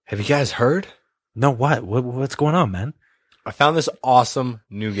Have you guys heard? No, what? What's going on, man? I found this awesome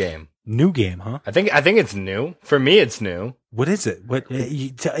new game. New game, huh? I think it's new. For me, it's new. What is it?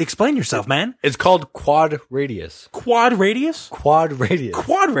 Explain yourself, man. It's called Quad Radius. Quad Radius? Quad Radius.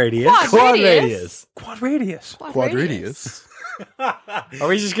 Quad Radius? Quad Radius. Quad Radius. Quad Radius. Are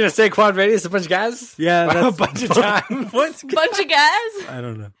we just gonna say Quad Radius a bunch of guys? Yeah, that's a bunch of times. Bunch of guys. I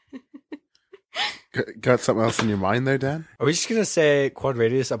don't know. Got something else in your mind there, Dan? Are we just gonna say Quad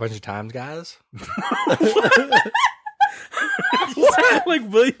Radius a bunch of times, guys? You sound like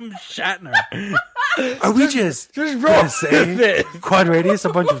William Shatner. Are we just roll gonna say with it. Quad Radius a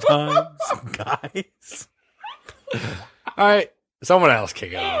bunch of times, guys? All right, someone else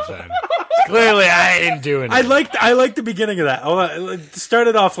kick it off then. Clearly, I ain't doing it. I like the beginning of that. Hold on, start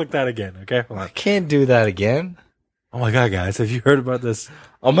it off like that again, okay? Hold on. I can't do that again. Oh my god, guys, have you heard about this?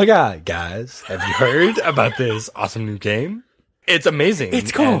 Oh my god, guys, have you heard about this awesome new game? It's amazing.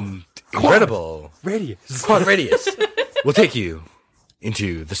 It's called and incredible. Radius. Quad Radius will take you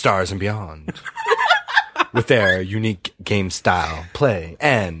into the stars and beyond with their unique game style, play,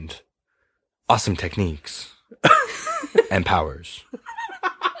 and awesome techniques and powers.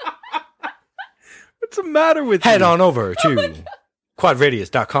 What's the matter with Head you? on over to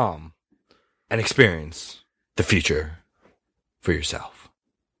quadradius.com and experience the future for yourself.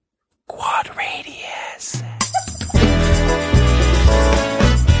 Quad Radius.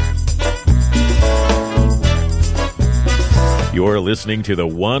 You're listening to the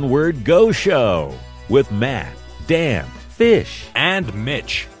One Word Go Show with Matt, Dan, Fish. And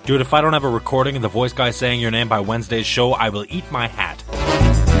Mitch. Dude, if I don't have a recording of the voice guy saying your name by Wednesday's show, I will eat my hat.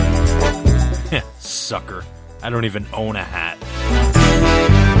 Sucker. I don't even own a hat.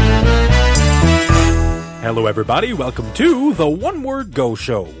 Hello, everybody. Welcome to the One Word Go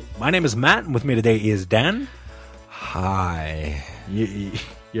Show. My name is Matt, and with me today is Dan. Hi. You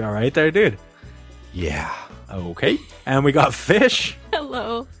all right there, dude? Yeah. Okay. And we got Fish.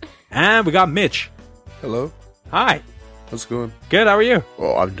 Hello. And we got Mitch. Hello? Hi. How's it going? Good, how are you?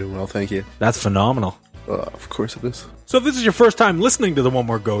 Oh, I'm doing well, thank you. That's phenomenal. Of course it is. So if this is your first time listening to the One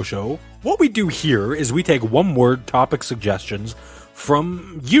Word Go Show, what we do here is we take one-word topic suggestions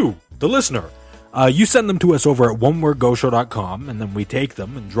from you, the listener. You send them to us over at onewordgoshow.com, and then we take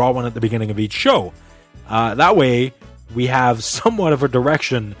them and draw one at the beginning of each show. That way, we have somewhat of a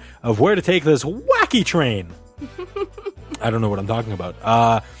direction of where to take this wacky train. I don't know what I'm talking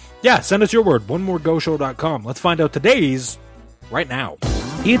about. Yeah, send us your word, onewordgoshow.com. Let's find out today's right now.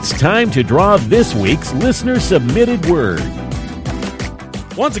 It's time to draw this week's listener-submitted word.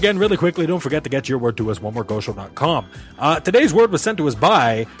 Once again, really quickly, don't forget to get your word to us, onewordgoshow.com. Today's word was sent to us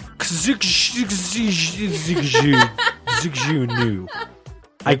by Zigzhunu.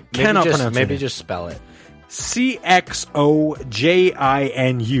 I cannot pronounce it. Maybe just spell it. Cxojinu.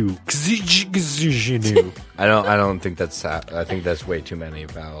 Zigzhunu. I don't think that's. I think that's way too many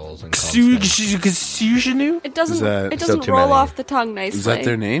vowels and consonants. Zigzhunu? It doesn't. that It still doesn't too roll many? off the tongue nicely. Is that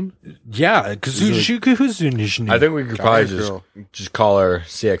their name? Yeah, Zigzhunu. I think we could Guy probably or just call her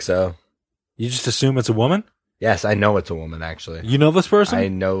CXO. You just assume it's a woman? Yes, I know it's a woman. Actually, You know this person? I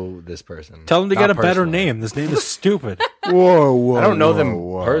know this person. Tell them to Not get a better personally. name. This name is stupid. Whoa. I don't know them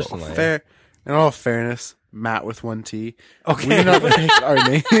personally. Fair. In all fairness, Matt with one T. Okay. We do not pick our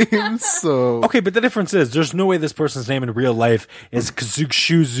names, so... Okay, but the difference is there's no way this person's name in real life is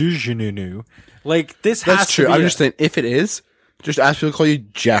Kazukshuzuzhununu. Like, this has That's true. to be I'm just saying, if it is, just ask people to call you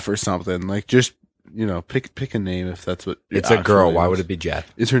Jeff or something. Like, just, pick a name if that's what... your It's a actual girl. name Why is. would it be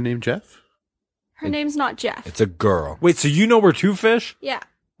Jeff? Is her name Jeff? Her name's not Jeff. It's a girl. Wait, so you know we're two fish? Yeah.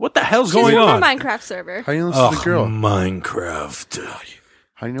 What the hell's She's going from on? a Minecraft server. How do you know this is a girl? Minecraft.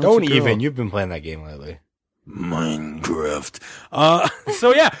 How do you know Don't it's a girl? even. You've been playing that game lately. Minecraft.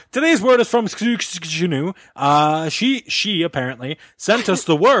 So yeah, today's word is from Kazukshunu. She apparently sent us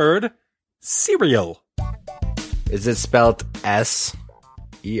the word cereal. Is it spelled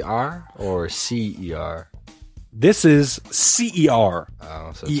S-E-R or C-E-R? This is CER.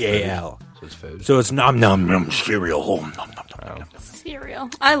 Oh, so it's EAL. food. So it's food. So it's nom nom nom cereal. Oh, nom, nom, nom, nom. Cereal.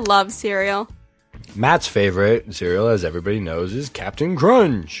 I love cereal. Matt's favorite cereal, as everybody knows, is Captain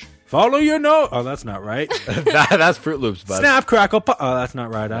Crunch. Follow your nose. Oh, that's not right. That's Fruit Loops, bud. Snap, crackle, pop. Oh, that's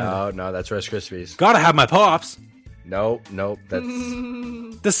not right either. No, that's Rice Krispies. Gotta have my pops. Nope, that's...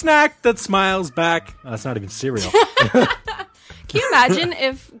 The snack that smiles back. Oh, that's not even cereal. Can you imagine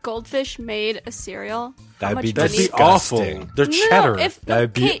if Goldfish made a cereal? How That'd much be That'd money- be awful. disgusting. They're cheddar. No, if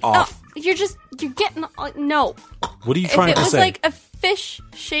That'd be okay, off. you're getting no. What are you If trying it to was say? like a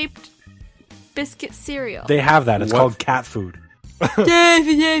fish-shaped biscuit cereal. They have that. It's What? called cat food.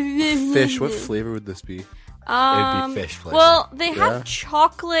 Fish, what flavor would this be? It'd be fish flavor. Well, they have Yeah.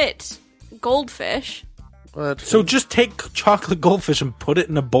 chocolate goldfish, What? So just take chocolate goldfish and put it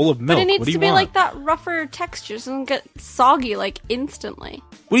in a bowl of milk. but it needs what do to you be want? like that rougher texture, so it doesn't get soggy like instantly.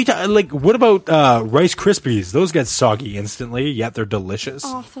 What are you like? What about Rice Krispies? Those get soggy instantly, yet they're delicious.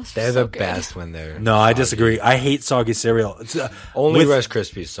 Oh, those They're are so the good. best when they're No, I soggy. disagree. I hate soggy cereal. It's, Only with, Rice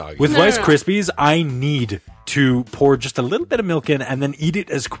Krispies soggy. with No, Rice no. Krispies, I need to pour just a little bit of milk in and then eat it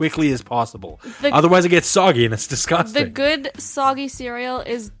as quickly as possible. The- Otherwise, it gets soggy and it's disgusting. The good soggy cereal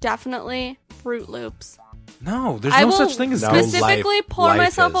is definitely Fruit Loops. No, there's I no will such thing as No, that. specifically life- pour life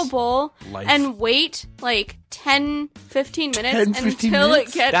myself is. a bowl Life. and wait like 10, 15 minutes 10, 15 until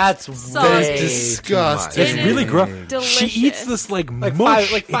minutes? it gets That's soggy. way disgusting. It's It really is gross. delicious. She eats this like Like mush.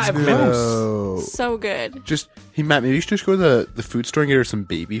 five- like It's 5 gross. minutes. No. So good. Just Matt, maybe you should just go to the food store and get her some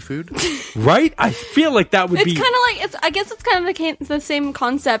baby food. Right? I feel like that would It's be. kind of like I guess it's kind of the same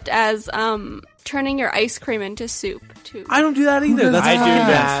concept as turning your ice cream into soup too. I don't do that either. does That's I do Ah.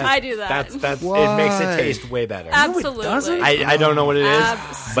 that. I do that. That's it Why? makes it taste way better. Absolutely. doesn't. I don't know what it is,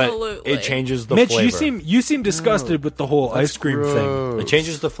 but Absolutely. it changes the Mitch, flavor. you seem disgusted with the whole ice cream thing. It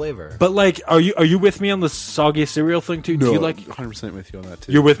changes the flavor. But like, are you with me on the soggy cereal thing too? No, Do you like? 100% with you on that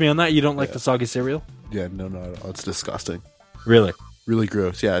too. You're with me on that. You don't like the soggy cereal? Yeah, no, it's disgusting. Really? Really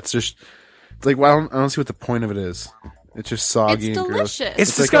gross. Yeah, it's like, well, I don't see what the point of it is. It's just soggy It's and gross. delicious.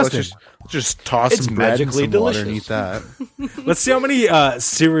 It's like, oh, disgusting. let's just toss It's some bread and magically some water and eat delicious. that. Let's see how many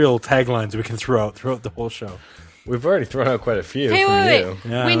cereal taglines we can throw out throughout the whole show. We've already thrown out quite a few. Hey, from wait, you. wait.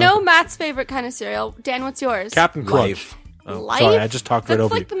 Yeah. We know Matt's favorite kind of cereal. Dan, what's yours? Captain Crunch. Life. Oh, Life? sorry, I just talked right That's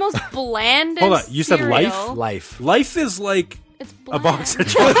over like you. the most blandest. Hold on, you said cereal. Life. Life is like It's a bland. box of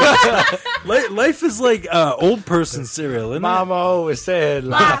chocolate. Life is like old person cereal, isn't it? Mama always said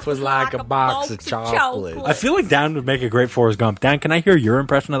life was like a box of chocolate. chocolate. I feel like Dan would make a great Forrest Gump. Dan, can I hear your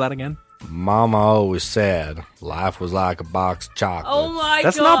impression of that again? Mama always said life was like a box of chocolate. Oh my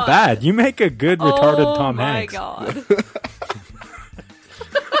That's god. not bad. You make a good retarded oh Tom my Hanks. god.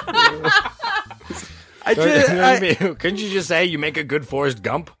 Couldn't you just say you make a good Forrest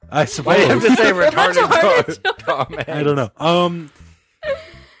Gump? I Why do you have suppose. to say retarded Tom Hanks? I don't know.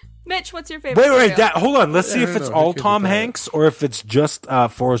 Mitch, what's your favorite Wait, cereal? Dan, hold on. Let's see if it's no, all I could Tom with that. Hanks or if it's just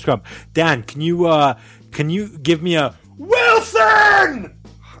Forrest Gump. Dan, can you give me a Wilson?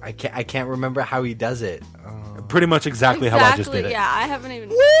 I can't remember how he does it. Pretty much exactly how I just did it. Yeah, I haven't even.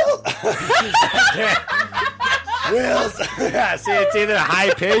 Wills. Yeah, see, it's either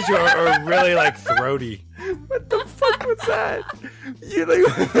high pitch or really like throaty. Fuck was that? You like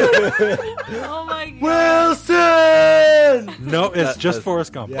Oh my god. Wilson. No, it's just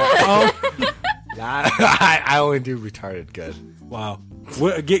Forrest Gump. I only do retarded good. Wow.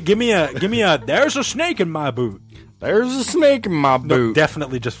 Give me a. There's a snake in my boot. There's a snake in my No, boot.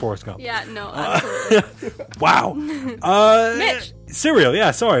 definitely just Forrest Gump. Yeah, no, absolutely. Wow. Mitch. Cereal.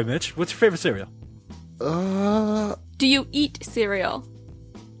 Yeah, sorry, Mitch. What's your favorite cereal? Do you eat cereal?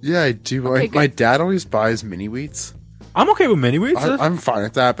 Yeah, I do. Okay, My good. dad always buys mini wheats. I'm okay with mini wheats. I'm fine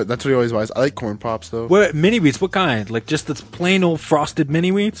with that, but that's what he always buys. I like corn pops though. What mini wheats? What kind? Like just the plain old frosted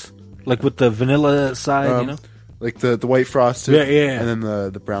mini wheats, like with the vanilla side. You know. Like the white frosted, Yeah, yeah, yeah. and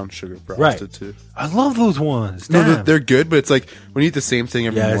then the brown sugar frosted Right. too. I love those ones. No, Damn. they're good, but it's like when you eat the same thing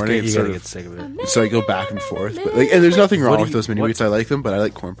every yeah, it's morning, good. it's You sort gotta of get sick of it. so I go back and forth. But like, and there's nothing wrong What do with you- those mini what- wheats. I like them, but I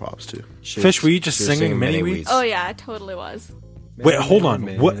like corn pops too. Fish, were you just singing mini wheats? Oh yeah, I totally was. Wait, hold on.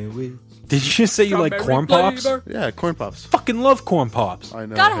 What did you just say? You like corn pops? Yeah, corn pops. Fucking love corn pops. I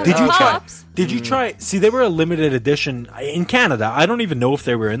know. Gotta have Did you try? pops. Did you try? See, they were a limited edition in Canada. I don't even know if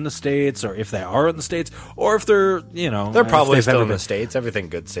they were in the States or if they are in the States or if they're, They're if probably they've still ever in the been- States. Everything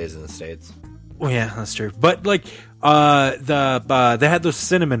good stays in the States. Well, yeah, that's true. But like, they had those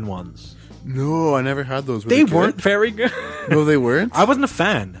cinnamon ones. No, I never had those. Were They good? weren't very good. No, they weren't. I wasn't a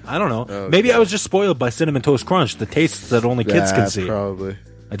fan. I don't know. Okay. Maybe I was just spoiled by Cinnamon Toast Crunch, the tastes that only kids can Yeah, see. Probably.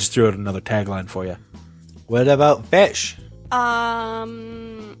 I just threw out another tagline for you. What about fish?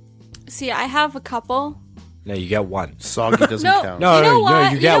 See, I have a couple. No, you get one. Soggy doesn't No, count. No. you know why?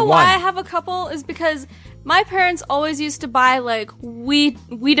 you You, get know why one. I have a couple is because my parents always used to buy like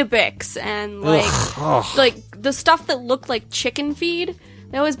Weetabix and like the stuff that looked like chicken feed.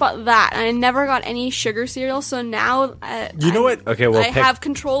 They always bought that, and I never got any sugar cereal. So now, You know what? Okay, well, I pick- have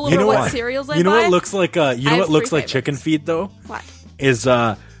control over You know what what? cereals I You know buy. what looks like? You know have what looks three like chicken favorites. feed though? What? Is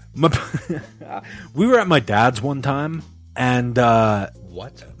we were at my dad's one time, and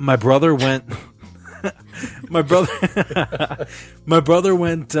What? my brother went. my brother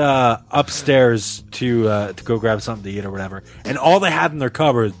went upstairs to go grab something to eat or whatever, and all they had in their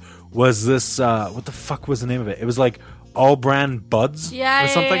cupboard was this. What the fuck was the name of it? It was like All Brand Buds, Yeah, or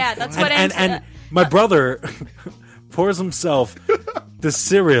yeah, something. yeah. That's and, what. and My brother pours himself the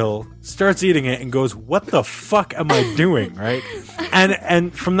cereal, starts eating it, and goes, "What the fuck am I doing?" Right?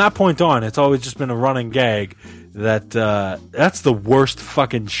 And from that point on, it's always just been a running gag that that's the worst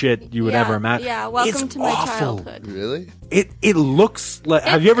fucking shit you would ever imagine. Yeah, welcome It's to my awful. childhood. Really? It looks like.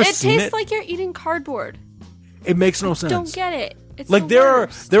 Have you ever seen It it? tastes like you're eating cardboard. It makes no sense. Don't get it. It's Like the there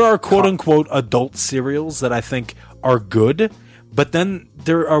worst. are quote unquote adult cereals that I think are good, but then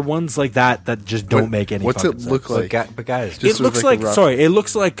there are ones like that that just don't make any. What's fucking it look sense. like? But guys, Just It with, looks like, like, a rough- sorry. It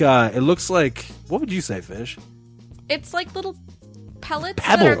looks like what would you say, Fish? It's like little pellets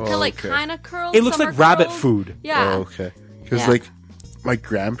Pebbles. that are Oh, like okay. kind of curled. It looks some like are rabbit curled. food. Yeah. Oh, okay. Because Yeah. like my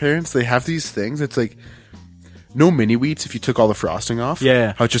grandparents, they have these things. It's like no mini wheats if you took all the frosting off.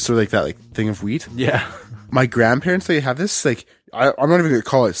 Yeah. How it's just sort of like that like thing of wheat. Yeah. My grandparents, they have this like I'm not even gonna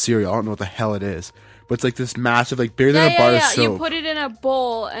call it cereal. I don't know what the hell it is, but it's like this massive, like bigger than a bar of soap. You put it in a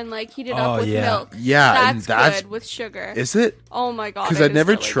bowl and like heat it Oh, up with yeah. milk. Yeah, and that's, that's- good with sugar. Is it? Oh my god! Because it I'd is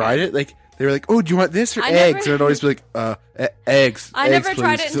never really tried good. it. Like they were like, "Oh, do you want this or I never- eggs?" And I'd always be like, eggs." I eggs, never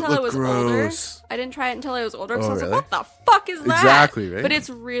tried please, it 'cause until I looked was gross. older. I didn't try it until I was older because Oh, I was really? like, "What the fuck is that?" Exactly, right? But it's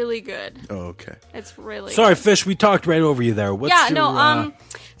really good. Oh, okay. It's really Sorry, good. Fish. We talked right over you there. What's Yeah, your, no.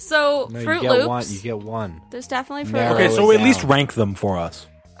 So no, Fruit you get Loops. one. You get one. There's definitely Fruit Narrow Okay, Loops. so it at least down. rank them for us.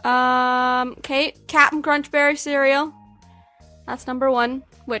 Okay, Captain Crunchberry cereal. That's number one.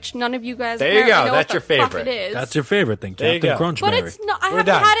 Which none of you guys. There you apparently go. know That's what your the fuck favorite. It is. That's your favorite thing, There you Captain go. Crunchberry. But it's not. I We're haven't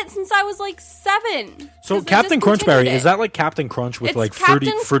done. had it since I was like 7. So 'Cause they Captain discontinued Crunchberry it. is that like Captain Crunch with It's like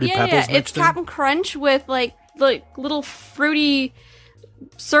Captain, fruity yeah, pebbles yeah. mixed It's in? Captain Crunch with like little fruity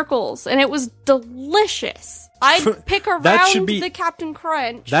circles, and it was delicious. I'd pick around That should be- the Captain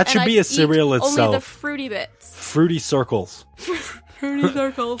Crunch. that should and be I'd a cereal eat Only the itself. fruity bits. Fruity circles. Fruity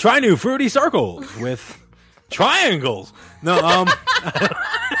circles. Try new fruity circles with triangles. No,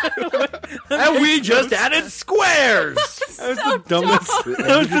 And we just added squares. that was the dumbest.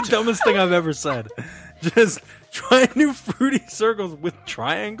 That was the dumbest thing I've ever said. Just try new fruity circles with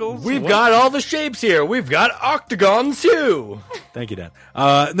triangles. We've What? got all the shapes here. We've got octagons too. Thank you, Dan.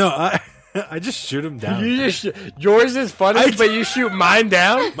 No, I just shoot him down. Yours is funny, but you shoot mine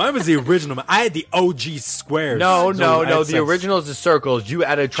down. Mine was the original. I had the OG squares. No, So I had the some- original is the circles. You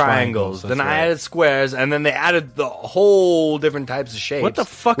added Triangles, triangles. that's Then I right. added squares, and then they added the whole different types of shapes. What the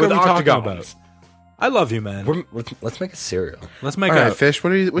fuck are with we talking octagons. about? I love you, man. Let's make a cereal. Let's make All a right, Fish.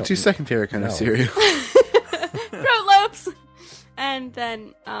 What's your second favorite kind of cereal? Fruit Loops, and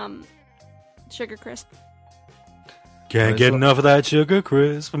then Sugar Crisp. Can't get enough of that sugar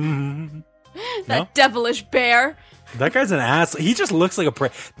crisp. Mm. That devilish bear. That guy's an ass. He just looks like a prey.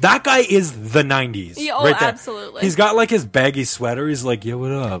 That guy is the 90s. Yeah, oh, right there. absolutely. He's got like his baggy sweater. He's like, yo,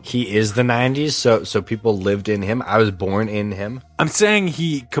 what up? He is the '90s, so people lived in him. I was born in him. I'm saying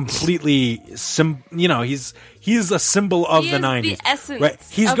he completely, he's a symbol of He the is 90s. the essence right?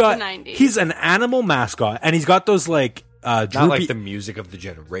 He's of got, the 90s. He's an animal mascot, and he's got those like, droopy. Not like the music of the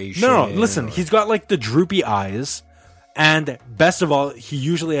generation. No, listen, he's got like the droopy eyes, and best of all, he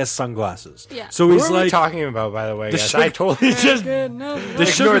usually has sunglasses. Yeah. So Who he's are we like talking about, by the way? The guys? sugar- I totally just. the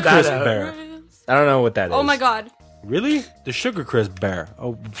sugar ignored that crisp out. bear. I don't know what that is. Oh my god. Really? The sugar crisp bear.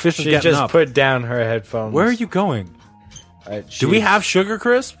 Oh, Fish is She getting just up. put down her headphones. Where are you going? Do we have sugar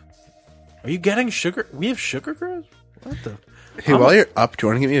crisp? Are you getting sugar? We have sugar crisp? What the? Hey, while you're up, do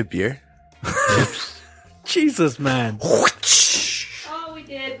you want to get me a beer? Jesus, man. Oh, we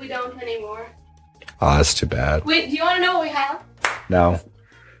did. We don't anymore. Oh, that's too bad. Wait, do you want to know what we have? No.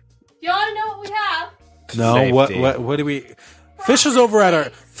 Do you want to know what we have? No, Safety. what do we? Fish is over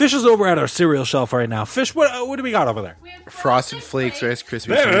at our cereal shelf right now. Fish, what do we got over there? We have Frosted Flakes, Rice Krispies.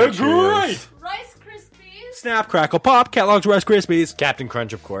 They're and Cheerios. great. Rice Krispies, Snap, crackle, pop. Kellogg's Rice Krispies. Captain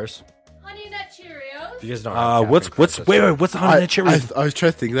Crunch, of course. Honey Nut Cheerios. You guys don't have What's Captain Crunch, what's the Honey Nut Cheerios? I was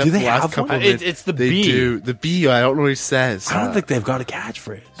trying to think. That's Do they the last have couple. one? Of It's the they B. do the B. I don't know what he says. I don't think they've got a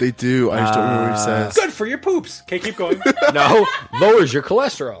catchphrase. they do. I just don't know what he says. Good for your poops. Okay, keep going. No, lowers your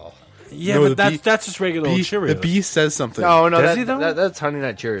cholesterol. Yeah, No, but the that's B- that's just regular old B, Cheerios. the B says something. No, Does he, though? that's Honey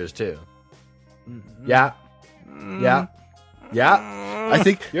Nut Cheerios too. Yeah, yeah, yeah. I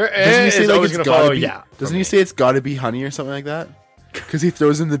think Your doesn't he is say like always it's gonna gotta follow be? yeah for Doesn't me. he say it's got to be honey or something like that? Because he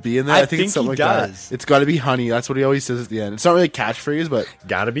throws in the B in there. I I think it's think something he like does. that. It's got to be honey. That's what he always says at the end. It's not really a catchphrase, but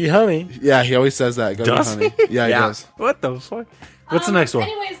Gotta be honey. yeah, he always says that. Gotta Does be honey. Yeah, he Yeah. does. What the fuck? What's the next one?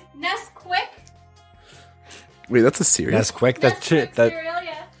 Anyways, Nesquik. Wait, that's a cereal. That's quick. That's Nesquik that. cereal,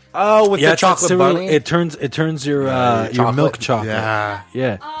 yeah. Oh, with Yeah, the it's that chocolate cereal. bunny. It turns your chocolate. milk chocolate. Yeah.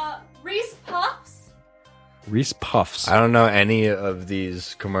 Yeah. Reese Puffs. Reese Puffs. I don't know any of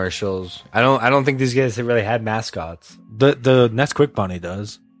these commercials. I don't think these guys really had mascots. The Nesquik bunny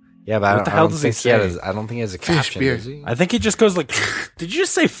does. Yeah, but What the hell does he say? I don't think he has a caption, beer. does he? I think he just goes like, did you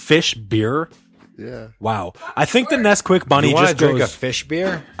just say fish beer? Yeah. Wow. I think the Nesquik bunny You want to just drink goes. a fish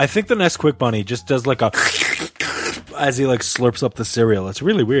beer? I think the Nesquik bunny just does like a as he like slurps up the cereal. It's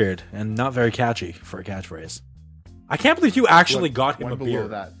really weird and not very catchy for a catchphrase. I can't believe you actually got him One a below beer.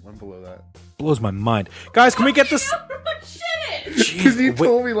 that. One below that. Blows my mind, guys. Can we get this? Because you Jeez,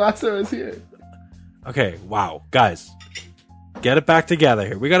 told me last time I was here. Okay, wow, guys, get it back together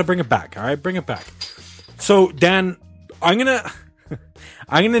here. We got to bring it back. All right, bring it back. So, Dan, I'm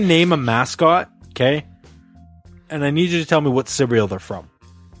gonna name a mascot. Okay, and I need you to tell me what cereal they're from.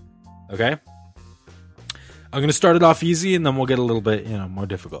 Okay, I'm gonna start it off easy, and then we'll get a little bit, more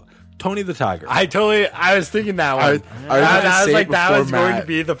difficult. Tony the Tiger. I was thinking that one. I was I was like, that before was going Matt. to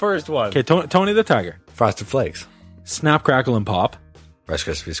be the first one. Okay, Tony the Tiger. Frosted Flakes. Snap, Crackle, and Pop. Rice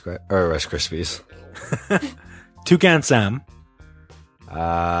Krispies. Or Rice Krispies. Toucan Sam.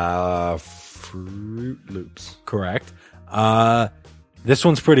 Fruit Loops. Correct. This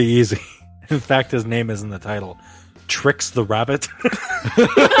one's pretty easy. In fact, his name is in the title. Trix the Rabbit.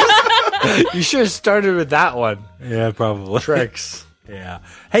 You should have started with that one. Yeah, probably. Tricks. Yeah.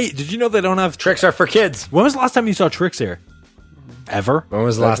 Hey, did you know they don't have Tricks are for kids. When was the last time you saw Trix here? Ever? When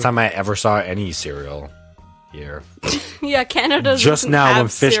was the last time I ever saw any cereal here? Yeah, Canada Just doesn't now have when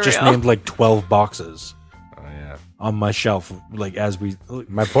Fish just cereal. named like 12 boxes Oh, yeah. on my shelf, like as we.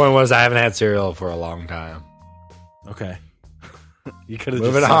 My point was I haven't had cereal for a long time. Okay. You could have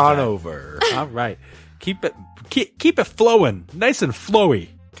Moving just on said over. that. All right. Keep it flowing, nice and flowy.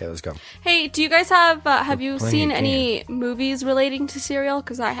 Okay, let's go. Hey, do you guys have you playing seen a any movies relating to cereal?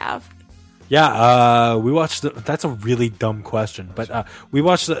 Because I have. Yeah, we watched. That's a really dumb question, but we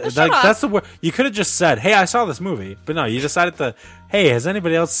watched. Shut up. That's the word. You could have just said, "Hey, I saw this movie," but no, you decided to. Hey, has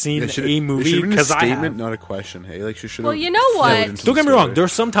anybody else seen a movie? Because I statement, have. not a question. Hey, like you should. Well, you know what? Don't get me wrong. There are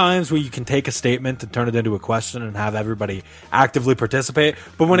some times where you can take a statement and turn it into a question and have everybody actively participate.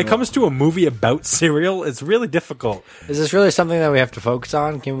 But when it comes to a movie about cereal, it's really difficult. Is this really something that we have to focus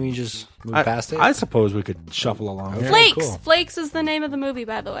on? Can we just move past it? I suppose we could shuffle along. Okay. here. Flakes. cool. Flakes is the name of the movie,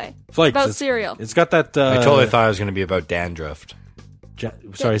 by the way. Flakes. About It's- cereal. It's got that. I totally thought it was going to be about dandruff.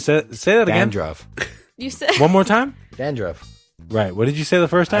 Sorry, say that again. Dandruff. You said One more time. Dandruff. Right. What did you say the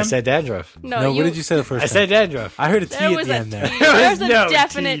first time? I said dandruff. no. what did you say the first I time? said dandruff. I heard a T There at was the a end there. T. There's a no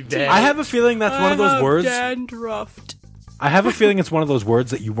definite T T. there. I have a feeling that's one of those words. Dandruffed. I have a feeling it's one of those words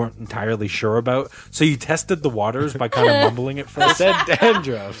that you weren't entirely sure about. So you tested the waters by kind of mumbling it I first. said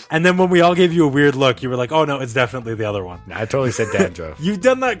dandruff. And then when we all gave you a weird look, you were like, oh no, it's definitely the other one. No, I totally said dandruff. You've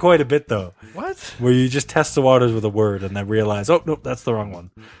done that quite a bit though, What? where you just test the waters with a word and then realize, oh nope, that's the wrong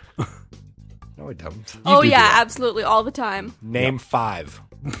one. No, I don't. Oh do yeah, that. absolutely, all the time. Name 5.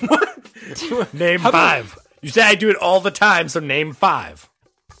 Name 5. You say I do it all the time, so name 5.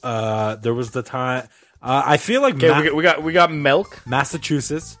 There was the time. I feel like Okay, we got milk,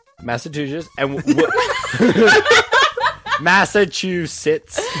 Massachusetts. Massachusetts, and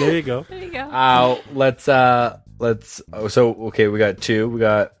Massachusetts. There you go. There you go. Okay, we got 2. We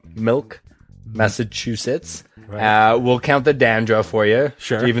got milk, Massachusetts. Right. We'll count the dandruff for you.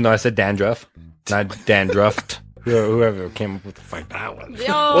 Sure. Even though I said dandruff, not dandruffed. Whoever came up with the fuck that one.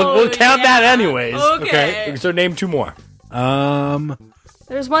 Oh, We'll count yeah. that anyways. Okay. So name 2 more.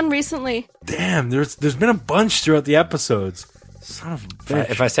 There's one recently. Damn, there's been a bunch throughout the episodes. Son of a bitch.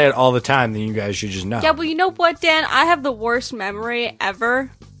 If I say it all the time, then you guys should just know. Yeah, well, you know what, Dan? I have the worst memory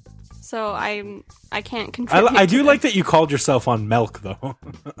ever, so I can't contribute. I do to like this. that you called yourself on milk, though.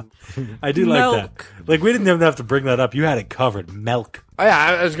 I do like Milk. that. Like, we didn't even have to bring that up. You had it covered. Milk. Oh, yeah,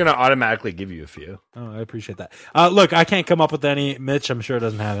 I was gonna automatically give you a few. Oh, I appreciate that. Look, I can't come up with any. Mitch, I'm sure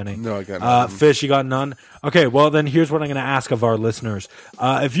doesn't have any. No, I got nothing. Fish, you got none? Okay, well, then here's what I'm going to ask of our listeners.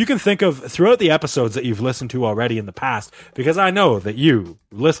 If you can think of, throughout the episodes that you've listened to already in the past, because I know that you,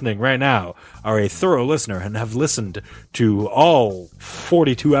 listening right now, are a thorough listener and have listened to all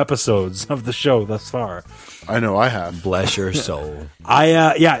 42 episodes of the show thus far. I know I have. Bless your soul.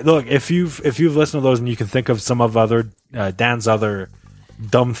 Yeah, look, if you've listened to those and you can think of some of Dan's other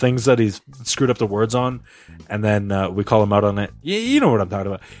dumb things that he's screwed up the words on, and then we call him out on it. You know what I'm talking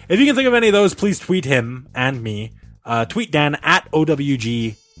about. If you can think of any of those, please tweet him and me. Tweet Dan at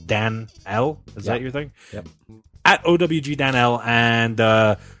OWGDanL. Is that your thing? Yep. At OWGDanL,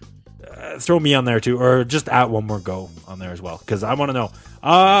 and throw me on there too, or just at One More Go on there as well, because I want to know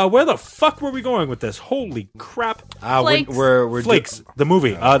where the fuck were we going with this? Holy crap! Flakes. We're Flakes, the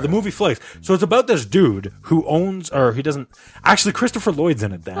movie, the movie Flakes. So it's about this dude who owns, or he doesn't. Actually, Christopher Lloyd's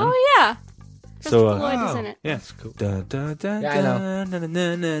in it, Dan. Oh yeah, So, Christopher Lloyd is in it. Yeah, that's cool. Da, da, da, Yeah, I know. da,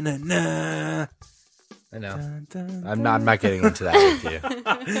 na, na, na, na, na. I know. I'm not getting into that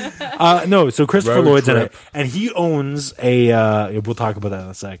with you. No, so Christopher Road Lloyd's in it, trip. and he owns a. We'll talk about that in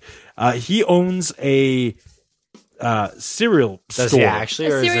a sec. He owns a cereal Does store. he actually?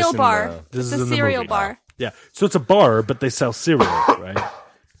 A Or is cereal this in bar. the- This It's is a in the cereal movie. bar. Yeah, so it's a bar, but they sell cereal, right?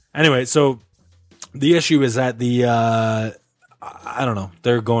 Anyway, so the issue is that I don't know,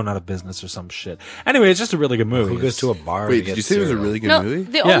 they're going out of business or some shit. Anyway, it's just a really good movie. Who goes to a bar? Wait, to did get you say it was a cereal? really good No, movie?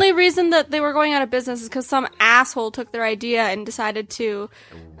 the Yeah. only reason that they were going out of business is because some asshole took their idea and decided to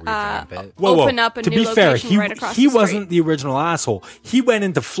Revamp it? open up a to new be fair, location right across he the street. wasn't the original asshole. He went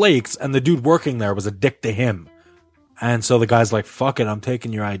into Flakes, and the dude working there was a dick to him. And so the guy's like, fuck it, I'm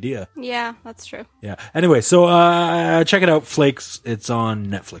taking your idea. Yeah, that's true. Yeah. Anyway, so check it out, Flakes. It's on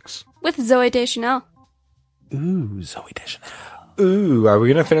Netflix. With Zoe Deschanel. Ooh, Zoe Deschanel. Ooh, are we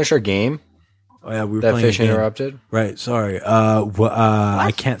gonna finish our game? Oh, yeah, we were That playing a fish game. interrupted. Right, sorry.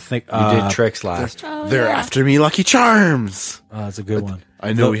 I can't think. You did tricks last. Oh, They're yeah. after me, Lucky Charms. That's a good one.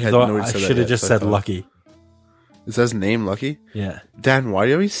 I know we had Though nobody I said that should have yet, just so I said thought- Lucky. Is that his name, Lucky? Yeah. Dan, why do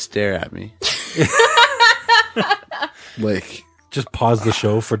you always stare at me? Like, Just pause the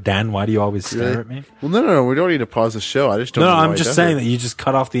show for Dan. Why do you always stare Really? at me? well, no, we don't need to pause the show. I just don't. No, know why I'm he just does saying it. that you just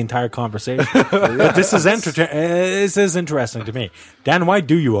cut off the entire conversation. But this is this is interesting to me. Dan, why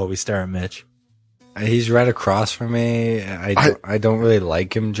do you always stare at Mitch? He's right across from me. I don't really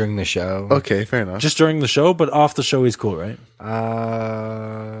like him during the show. Okay, fair enough. Just during the show, but off the show he's cool, right?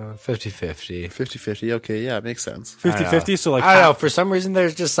 50-50. 50-50. Okay, yeah, it makes sense. 50-50, so like I don't know. half- For some reason,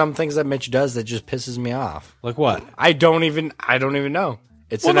 there's just some things that Mitch does that just pisses me off. like what? I don't even know.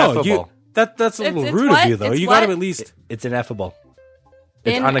 It's Well, no, ineffable. that's a little It's rude what? of you though. It's You what? got to at least It's ineffable.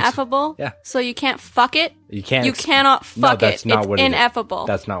 It's Ineffable? Yeah. So you can't fuck it? You can't. You cannot No, fuck that's it. not It's what it is. ineffable.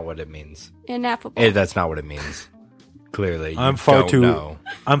 That's not what it means. Ineffable. That's not what it means. Clearly, I'm you far don't too know.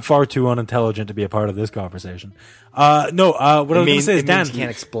 I'm far too unintelligent to be a part of this conversation. What I was going to say is it Dan, means you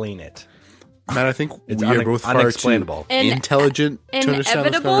can't explain it. Man, I think It's we are both far too unexplainable. intelligent to understand this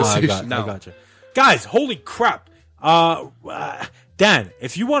Inevitable? I conversation. got you. Guys, holy crap. Dan,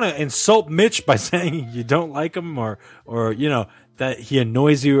 if you want to insult Mitch by saying you don't like him or you know that he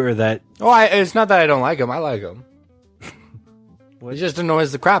annoys you or that It's not that I don't like him. I like him. It just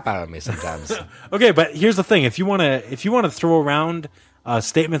annoys the crap out of me sometimes. okay, but here's the thing: if you want to throw around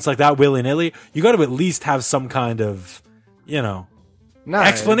statements like that willy nilly, you got to at least have some kind of No,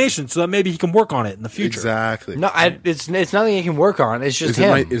 explanation so that maybe he can work on it in the future. Exactly. No, it's nothing you can work on. It's just Is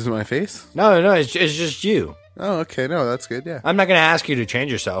him. it my face? No, it's just you. Oh, okay. No, that's good. Yeah. I'm not going to ask you to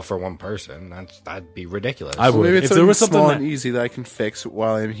change yourself for one person. That'd be ridiculous. I would. Maybe it's If there was something something small that- and easy that I can fix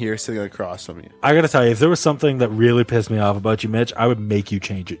while I'm here sitting across from you. I got to tell you, if there was something that really pissed me off about you, Mitch, I would make you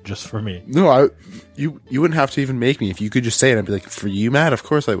change it just for me. No, you wouldn't have to even make me. If you could just say it, I'd be like, for you, Matt, of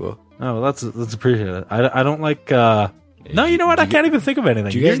course I will. Oh, well, that's appreciated. I don't like. No, you know what? I can't even think of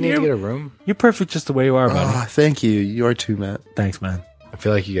anything. Do you guys need to You're- get a room? You're perfect just the way you are, buddy. Oh, thank you. You are too, Matt. Thanks, man. I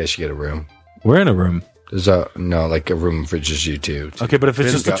feel like you guys should get a room. We're in a room. There's like a room for just you two. Okay, but if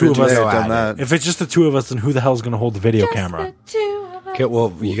it's just the Been two of us, there, go done at that. if it's just the two of us, then who the hell's going to hold the video Just camera? the two of us. Okay,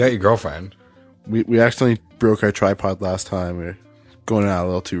 well, you got your girlfriend. We accidentally broke our tripod last time. We were going out a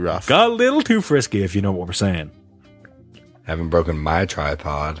little too rough. Got a little too frisky, if you know what we're saying. Haven't broken my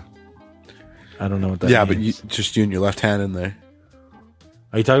tripod. I don't know what that Yeah, but means. just you and your left hand in there.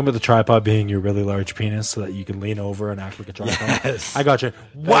 Are you talking about the tripod being your really large penis so that you can lean over and act like a tripod? Yes. I got you.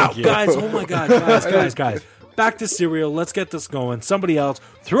 Wow, you. guys! Oh my god, guys! Back to cereal. Let's get this going. Somebody else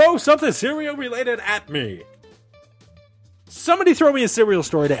throw something cereal related at me. Somebody throw me a cereal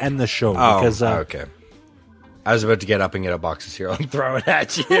story to end the show because okay. I was about to get up and get a box of cereal and throw it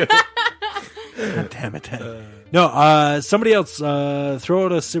at you. God damn it. No, somebody else throw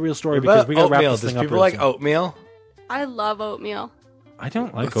out a cereal story because we got to wrap oatmeal. this Does thing up. people real like soon. oatmeal? I love oatmeal. I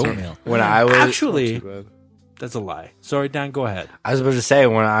don't like oatmeal. When I was Actually, Too bad. that's a lie. Sorry, Dan, go ahead. I was about to say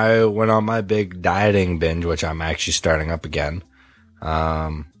when I went on my big dieting binge, which I'm actually starting up again.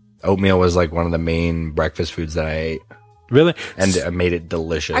 Oatmeal was like one of the main breakfast foods that I ate, Really? and I made it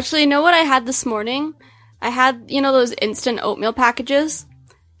delicious. Actually, you know what I had this morning? I had, those instant oatmeal packages.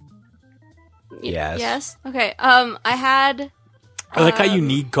 Yes. Yes. Okay. I had. I like how you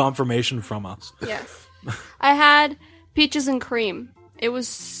need confirmation from us. Yes. I had peaches and cream. It was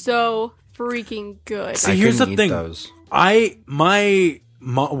so freaking good. See, I here's the couldn't eat thing. those.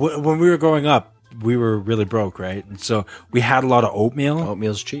 When we were growing up, we were really broke, right? And so we had a lot of oatmeal.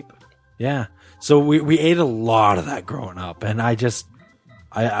 Oatmeal's cheap. Yeah. So we ate a lot of that growing up, and I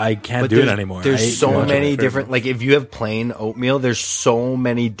can't do it anymore. I ate There's too so much of many it. different. Like if you have plain oatmeal, there's so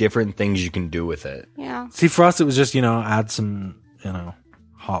many different things you can do with it. Yeah. See, for us, it was just add some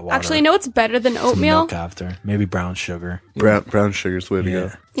hot water. Actually, you know what's better than some oatmeal? milk after. Maybe brown sugar. Brown sugar's the way to Yeah.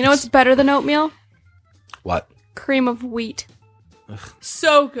 go. You know what's better than oatmeal? What? Cream of wheat.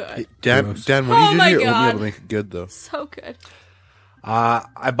 So good. Dan, Gross. what do Oh you do my to your God. oatmeal to make it good, though? So good.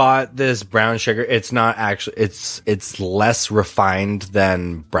 I bought this brown sugar. It's not actually. It's less refined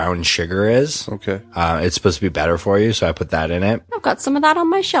than brown sugar is. Okay. It's supposed to be better for you, so I put that in it. I've got some of that on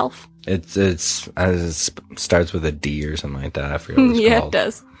my shelf. It starts with a D or something like that. I forget what it's Yeah, it called.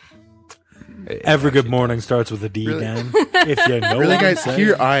 does. Every good morning starts with a D, Really? Dan. If you know Really, what I'm guys, saying.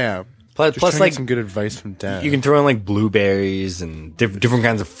 here I am. Plus, Just trying to like get some good advice from Dan. you can throw in like blueberries and different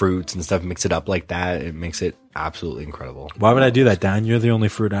kinds of fruits and stuff. Mix it up like that. It makes it absolutely incredible. Why would I do that, Dan? You're the only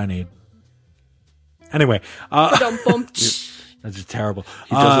fruit I need. Anyway, Dum-bum. that's just terrible.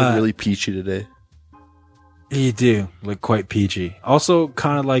 He does look really peachy today. You do look quite peachy. Also,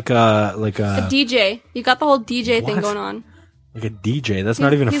 kind of like a DJ. You got the whole DJ thing What? going on. like a DJ. That's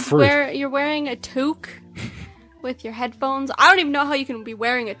not even a He's fruit. You're wearing a toque with your headphones. I don't even know how you can be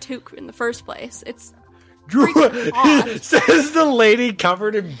wearing a toque in the first place. It's freaking odd. Says the lady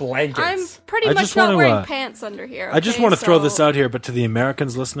covered in blankets. I'm pretty I much just not wanna, wearing uh, pants under here. I just okay? want to throw this So- out here, but to the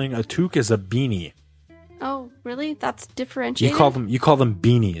Americans listening, a toque is a beanie. Oh, really? That's You differentiated? call them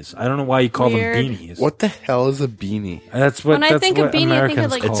beanies. I don't know why you call Weird. them beanies. What the hell is a beanie? That's what. When I that's think what of beanie, I think Americans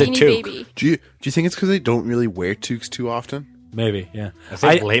of like call It's a it. Beanie toque. Baby. Do you think it's because they don't really wear toques too often? Maybe, yeah. I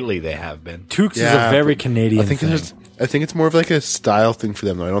think lately they have been. Toques is Yeah, a very but Canadian I think thing. it's more of like a style thing for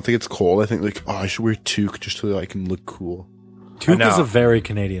them. Though I don't think it's cold. I think like, oh, I should wear toque just so that I can look cool. Toque I is know. a very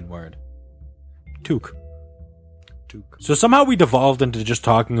Canadian word. Toque. So somehow we devolved into just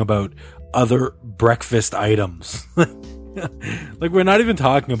talking about other breakfast items. Like we're not even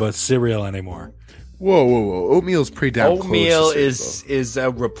talking about cereal anymore. Whoa! Oatmeal's pretty damn close to Oatmeal cereal, is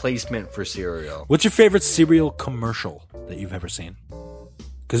a replacement for cereal. What's your favorite cereal commercial that you've ever seen?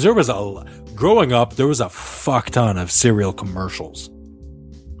 Because growing up, there was a fuck ton of cereal commercials.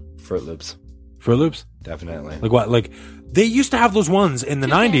 Fruit Loops, Fruit Loops? definitely. Like what? Like they used to have those ones in the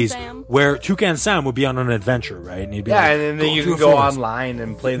Toucan 90s Sam. where Toucan Sam would be on an adventure, right? And he'd be Yeah, like, and then you to can a go forest. online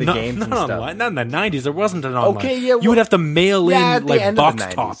and play the No, games not and stuff. online. Not in the 90s. There wasn't an online. Okay, yeah, you would well- have to mail Yeah, in at the like end of box the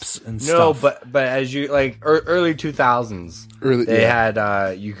 90s. tops and No, stuff. but as you like early 2000s, they yeah.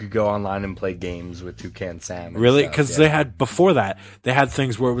 had you could go online and play games with Toucan Sam. and Really? stuff, Because yeah. they had, before that, they had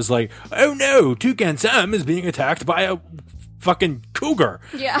things where it was like, oh no, Toucan Sam is being attacked by a fucking cougar.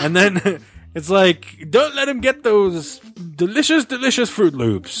 Yeah. And then it's like, don't let him get those delicious, delicious Fruit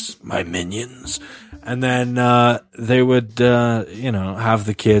Loops, my minions. And then they would, have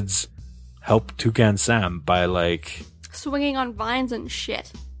the kids help Toucan Sam by like, Swinging on vines and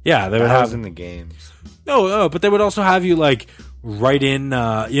shit. yeah, they would that was have in the games. No, but they would also have you like write in,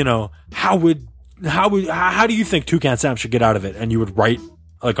 how do you think Toucan Sam should get out of it? And you would write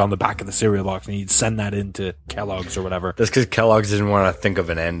like on the back of the cereal box, and you'd send that into Kellogg's or whatever. That's because Kellogg's didn't want to think of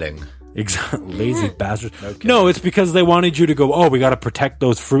an ending. Exactly, lazy bastards. No, it's because they wanted you to go, oh, we got to protect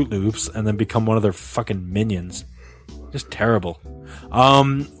those Fruit Loops, and then become one of their fucking minions. Just terrible.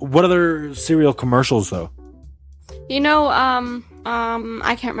 What other cereal commercials though? You know,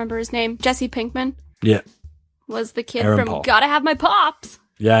 I can't remember his name. Jesse Pinkman Yeah, was the kid Aaron from Paul. Gotta Have My Pops.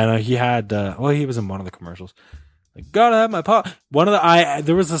 yeah. I know he had. He was in one of the commercials. Like, gotta have my pop. One of the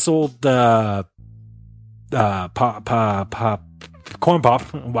there was this old corn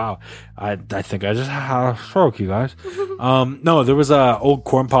pop. Wow, I think I just stroke you guys. No, there was a old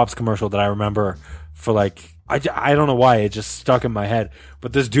corn pops commercial that I remember for like. I don't know why it just stuck in my head,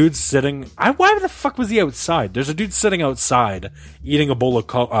 but this dude's sitting. Why the fuck was he outside? There's a dude sitting outside eating a bowl of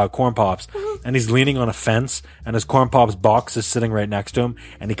corn pops, and he's leaning on a fence, and his corn pops box is sitting right next to him,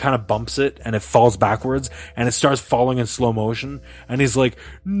 and he kind of bumps it, and it falls backwards, and it starts falling in slow motion, and he's like,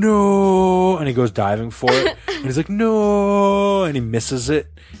 no, and he goes diving for it, and he's like, no, and he misses it,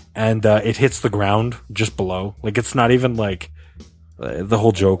 and it hits the ground just below. Like it's not even like the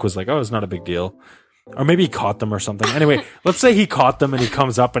whole joke was like, oh, it's not a big deal. Or maybe he caught them or something. Anyway, let's say he caught them and he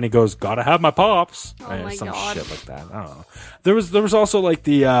comes up and he goes, gotta have my pops. Oh my Some God. shit like that. I don't know. There was also like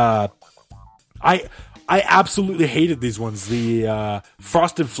the, I absolutely hated these ones. The,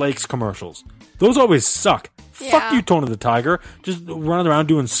 Frosted Flakes commercials. Those always suck. Fuck Yeah. you, Tony the Tiger. Just running around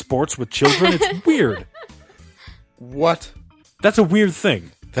doing sports with children. It's weird. What? That's a weird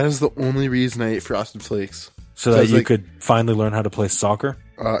thing. That is the only reason I ate Frosted Flakes. So that it's you like- could finally learn how to play soccer.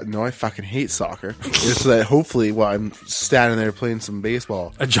 No, I fucking hate soccer. It's so that hopefully while I'm standing there playing some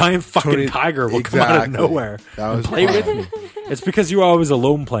baseball, A giant fucking Tony- tiger will come out of Exactly. nowhere That and was play fun. with me. It's because you were always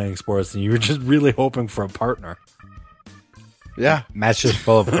alone playing sports and you were just really hoping for a partner. yeah. Matt's just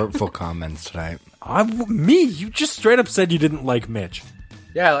full of hurtful comments tonight. You just straight up said you didn't like Mitch.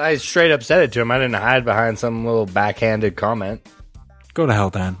 Yeah, I straight up said it to him. I didn't hide behind some little backhanded comment. Go to hell,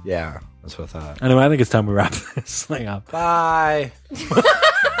 Dan. Yeah, that's what I thought. Anyway, I think it's time we wrap this thing up. Bye.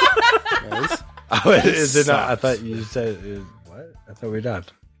 Nice. Oh, is it not? I thought you said what? I thought we were done.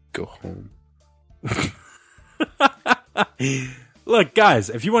 Go home. Look, guys,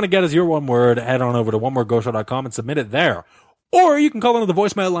 if you want to get us your one word, head on over to onemordegoshow.com and submit it there. Or you can call into the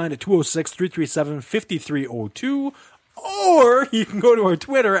voicemail line at 206-337-5302. Or you can go to our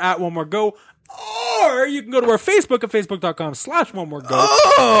Twitter at OneMoreGo. Or you can go to our Facebook at facebook.com/OneMoreGo.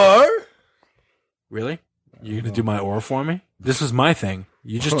 Or Really? You're going to do my or for me? This is my thing.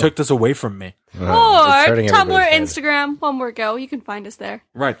 You just took this away from me. Or it's hurting Tumblr, everybody's head. Instagram, One More Go. You can find us there.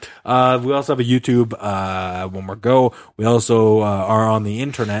 Right. We also have a YouTube, One More Go. We also are on the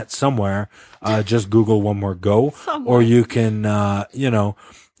internet somewhere. Just Google One More Go. Somewhere. Or you can,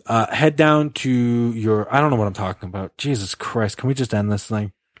 head down to your, I don't know what I'm talking about. Jesus Christ. Can we just end this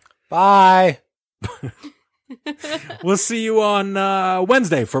thing? bye. We'll see you on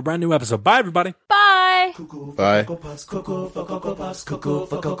Wednesday for a brand new episode. Bye, everybody. Bye. Bye. Tricks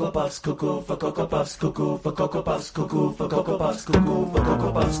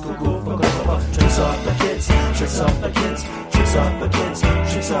off the kids, tricks off the kids, tricks off the kids,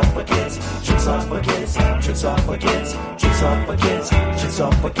 tricks off the kids, tricks off the kids, tricks off the kids, tricks off the kids, tricks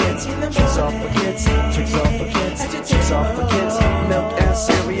off the kids, tricks off the kids, tricks off the kids, tricks off the kids, milk and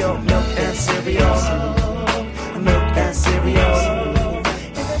cereal, milk and cereal, milk and cereal. In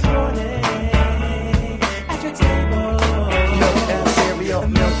the morning, at your table, milk and cereal,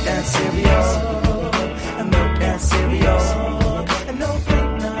 milk and cereal, milk and cereal, and no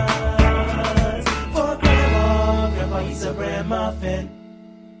fake nuts for grandma. Grandma eats a bread muffin.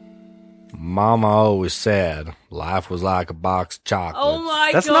 Mama always said life was like a box of chocolates. Oh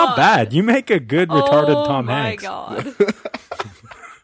my That's god. not bad. You make a good retarded oh Tom my Hanks. god.